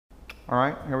All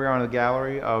right, here we are in the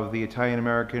gallery of the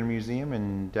Italian-American Museum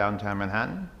in downtown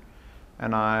Manhattan.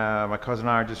 And my cousin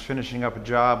and I are just finishing up a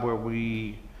job where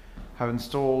we have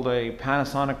installed a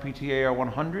Panasonic PTAR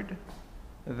 100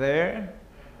 there,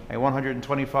 a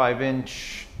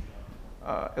 125-inch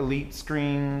Elite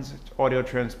screens, audio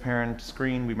transparent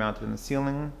screen we mounted in the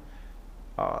ceiling.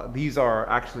 These are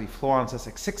actually Florence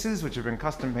SX6s, which have been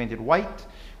custom painted white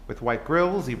with white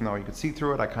grills, even though you could see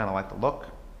through it. I kind of like the look.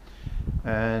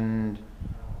 And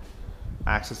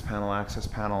access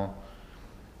panel.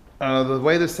 The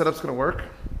way this setup's going to work,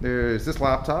 there's this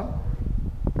laptop,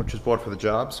 which was bought for the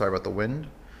job. Sorry about the wind.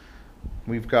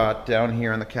 We've got down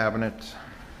here in the cabinet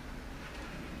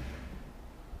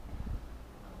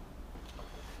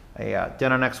a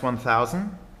Denon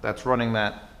X1000 that's running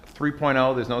that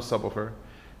 3.0. There's no subwoofer.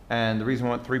 And the reason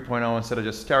I went 3.0 instead of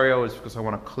just stereo is because I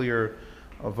want a clear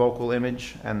vocal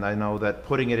image, and I know that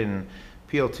putting it in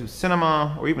PL2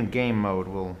 cinema or even game mode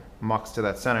will mux to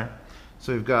that center.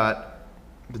 So we've got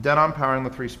the Denon powering the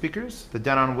 3 speakers. The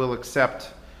Denon will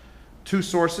accept 2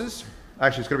 sources.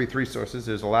 Actually, it's going to be 3 sources.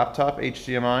 There's a laptop,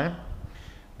 HDMI.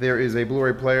 There is a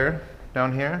Blu-ray player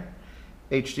down here,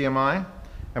 HDMI.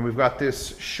 And we've got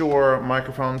this Shure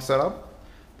microphone setup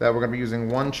that we're going to be using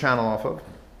 1 channel off of.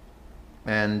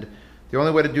 And the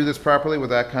only way to do this properly with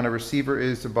that kind of receiver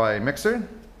is to buy a mixer.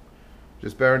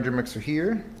 Just Behringer mixer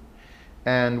here.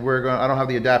 And I don't have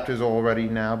the adapters all ready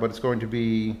now, but it's going to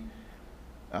be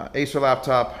Acer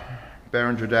laptop,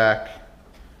 Behringer DAC,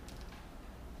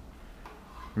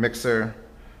 mixer.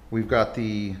 We've got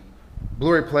the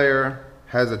Blu-ray player,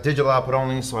 has a digital output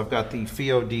only, so I've got the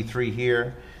FIO D3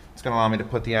 here. It's going to allow me to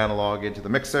put the analog into the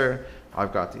mixer.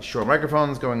 I've got these Shure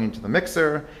microphones going into the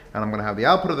mixer, and I'm going to have the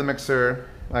output of the mixer,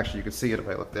 actually you can see it if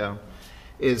I look down,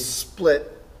 is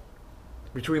split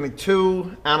between the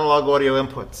 2 analog audio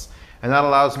inputs. And that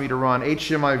allows me to run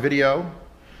HDMI video,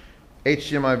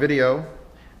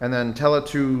 and then tell it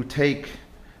to take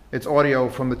its audio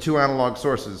from the 2 analog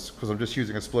sources, because I'm just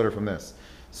using a splitter from this.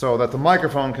 So that the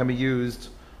microphone can be used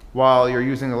while you're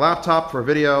using the laptop for a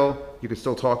video, you can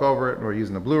still talk over it, or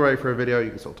using the Blu-ray for a video, you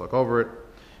can still talk over it.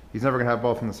 He's never gonna have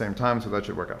both at the same time, so that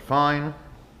should work out fine.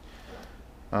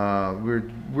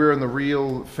 We're in the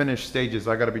real finished stages.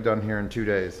 I gotta be done here in 2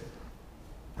 days.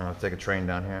 I'll take a train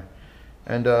down here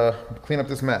and clean up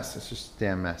this mess. It's just a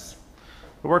damn mess.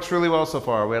 It works really well so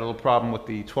far. We had a little problem with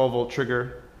the 12-volt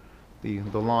trigger. The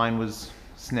line was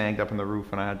snagged up in the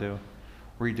roof and I had to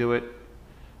redo it.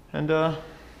 And yeah,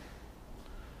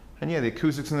 the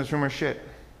acoustics in this room are shit.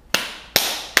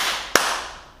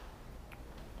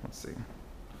 Let's see.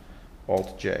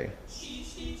 Alt J.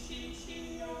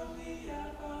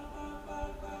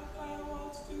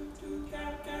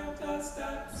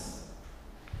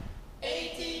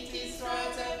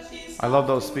 I love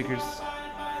those speakers.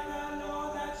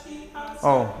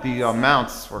 Oh, the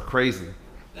mounts were crazy.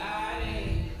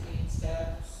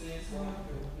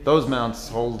 Those mounts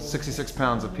hold 66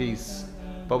 pounds apiece,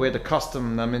 but we had to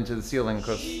custom them into the ceiling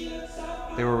because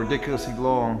they were ridiculously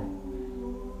long.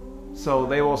 So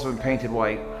they've also been painted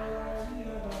white.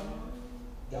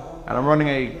 And I'm running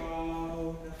a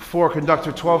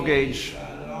 4-conductor 12-gauge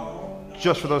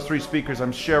just for those 3 speakers.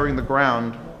 I'm sharing the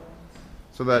ground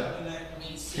so that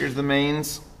here's the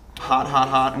mains,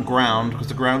 hot, and ground, because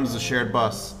the ground is a shared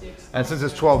bus. And since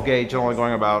it's 12-gauge, it's only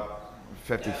going about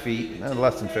 50 feet,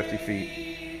 less than 50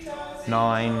 feet,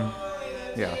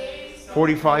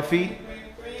 45 feet.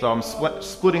 So I'm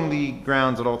splitting the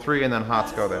grounds at all 3, and then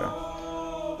hots go there.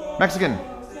 Mexican,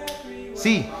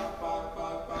 see?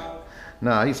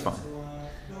 Nah, he's fine.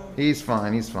 He's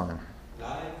fine.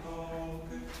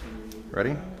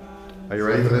 Ready? Are you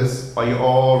ready for this? Are you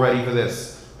all ready for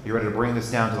this? Are you ready to bring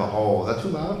this down to the hole? Is that too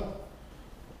loud?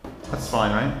 That's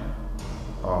fine, right?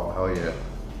 Oh, hell yeah.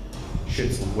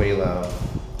 Shit's way loud.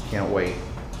 Can't wait.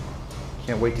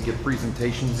 Can't wait to get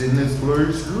presentations in this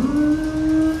place.